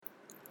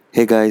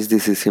Hey guys,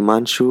 this is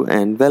Himanshu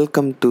and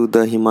welcome to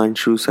the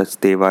Himanshu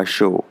Sachdeva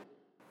show.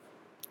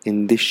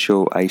 In this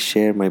show, I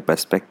share my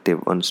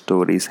perspective on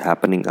stories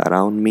happening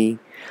around me,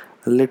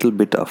 a little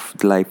bit of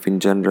life in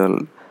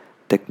general,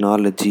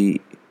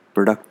 technology,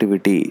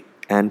 productivity,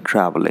 and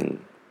traveling.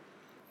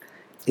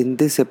 In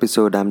this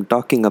episode, I'm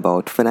talking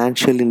about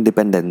financial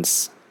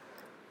independence.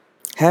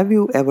 Have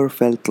you ever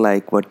felt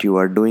like what you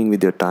are doing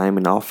with your time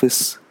in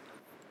office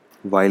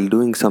while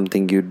doing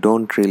something you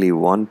don't really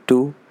want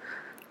to?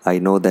 I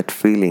know that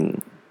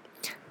feeling.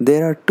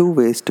 There are two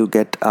ways to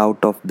get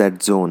out of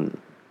that zone.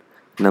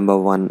 Number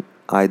one,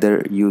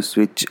 either you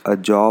switch a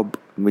job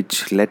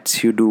which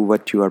lets you do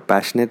what you are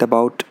passionate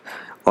about,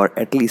 or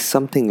at least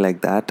something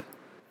like that.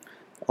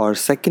 Or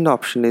second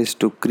option is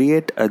to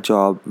create a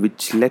job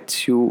which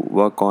lets you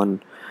work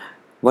on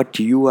what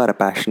you are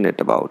passionate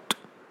about.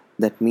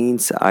 That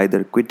means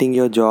either quitting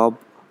your job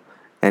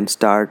and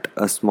start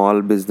a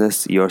small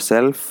business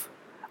yourself,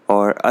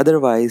 or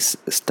otherwise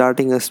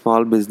starting a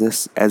small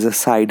business as a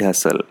side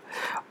hustle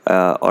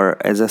or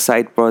as a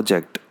side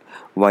project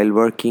while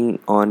working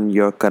on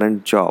your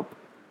current job.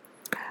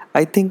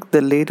 I think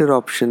the later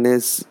option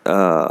is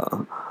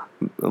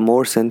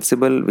more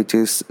sensible, which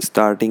is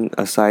starting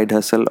a side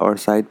hustle or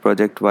side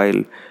project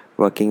while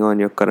working on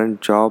your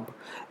current job,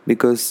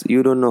 because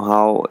you don't know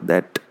how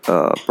that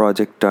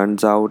project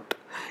turns out,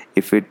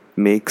 if it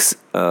makes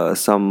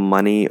some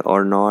money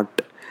or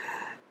not.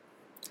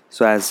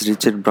 So, as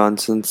Richard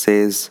Branson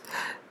says,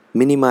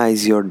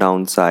 minimize your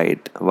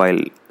downside while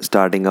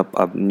starting up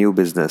a new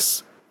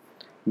business.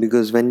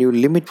 Because when you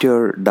limit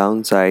your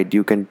downside,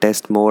 you can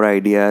test more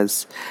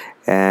ideas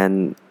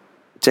and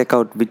check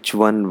out which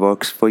one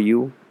works for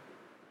you.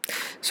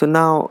 So,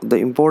 now the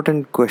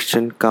important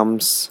question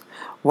comes,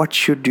 what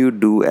should you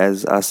do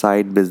as a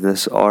side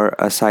business or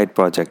a side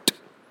project?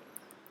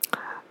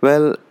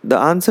 Well, the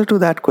answer to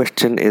that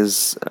question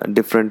is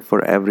different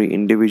for every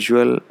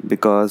individual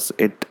because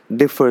it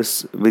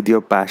differs with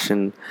your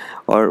passion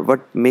or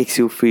what makes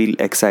you feel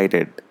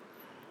excited.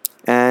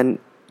 And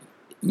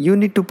you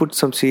need to put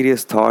some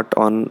serious thought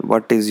on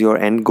what is your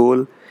end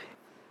goal.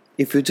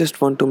 If you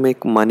just want to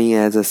make money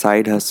as a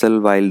side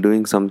hustle while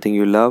doing something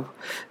you love,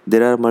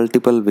 there are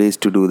multiple ways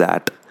to do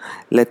that.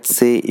 Let's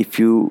say if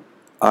you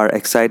are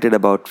excited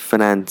about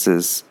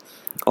finances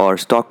or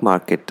stock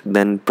market,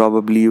 then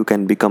probably you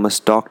can become a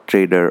stock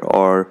trader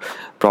or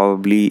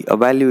probably a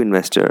value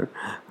investor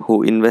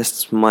who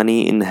invests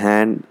money in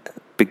hand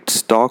picked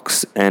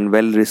stocks and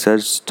well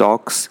researched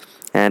stocks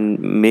and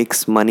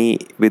makes money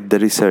with the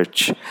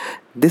research.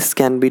 This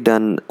can be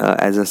done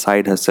as a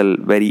side hustle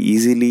very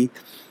easily.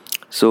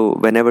 So,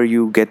 whenever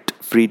you get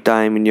free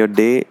time in your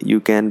day, you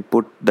can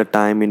put the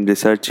time in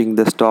researching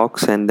the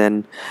stocks and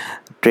then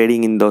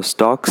trading in those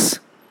stocks.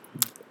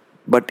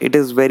 But it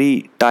is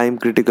very time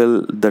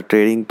critical, the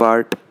trading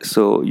part,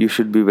 so you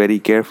should be very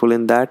careful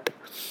in that.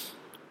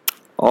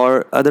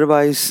 Or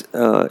otherwise,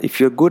 if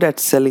you're good at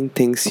selling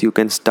things, you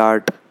can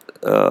start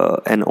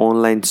an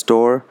online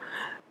store.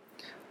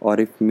 Or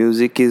if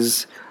music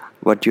is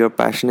what you're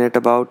passionate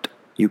about,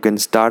 you can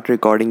start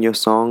recording your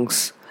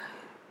songs,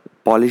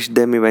 polish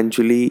them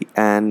eventually,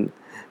 and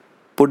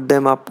put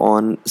them up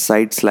on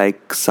sites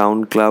like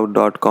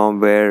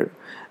soundcloud.com where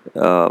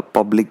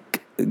public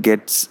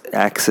gets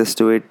access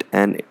to it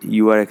and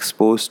you are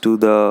exposed to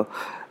the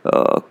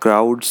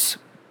crowds.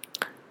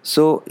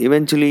 So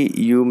eventually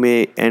you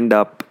may end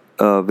up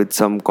with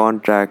some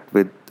contract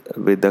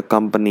with a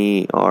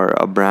company or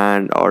a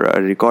brand or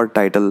a record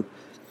title.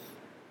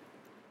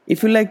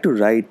 If you like to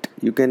write,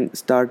 you can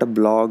start a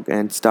blog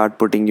and start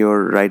putting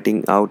your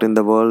writing out in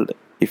the world.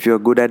 If you're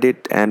good at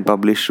it and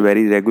publish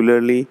very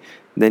regularly,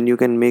 then you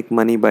can make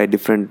money by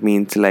different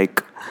means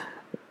like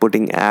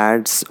putting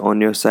ads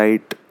on your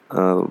site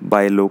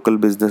by local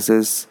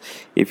businesses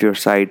if your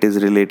site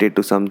is related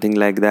to something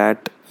like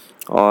that,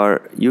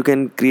 or you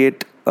can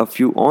create a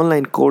few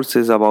online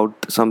courses about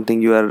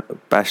something you are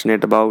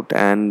passionate about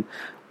and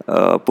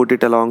put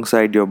it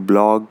alongside your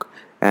blog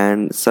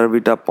and serve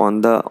it up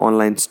on the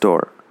online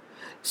store.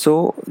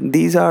 So,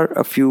 these are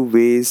a few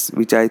ways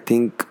which I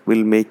think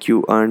will make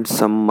you earn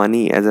some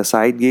money as a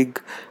side gig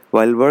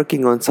while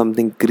working on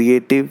something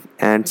creative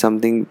and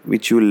something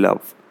which you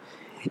love.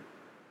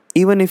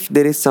 Even if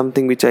there is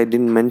something which I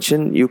didn't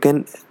mention, you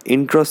can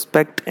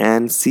introspect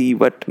and see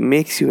what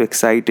makes you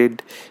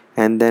excited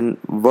and then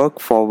work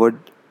forward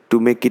to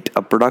make it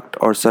a product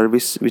or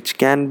service which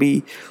can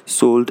be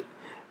sold,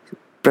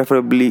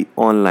 preferably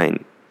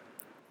online.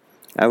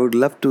 I would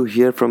love to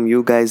hear from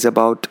you guys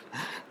about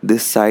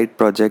this side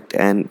project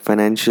and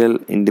financial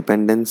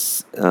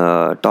independence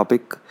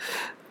topic.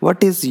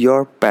 What is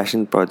your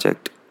passion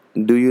project?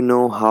 Do you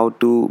know how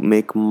to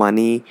make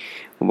money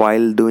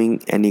while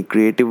doing any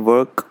creative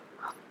work?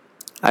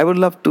 I would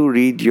love to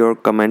read your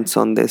comments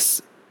on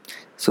this.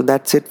 So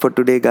that's it for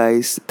today,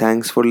 guys.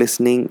 Thanks for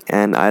listening,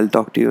 and I'll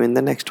talk to you in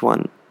the next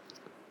one.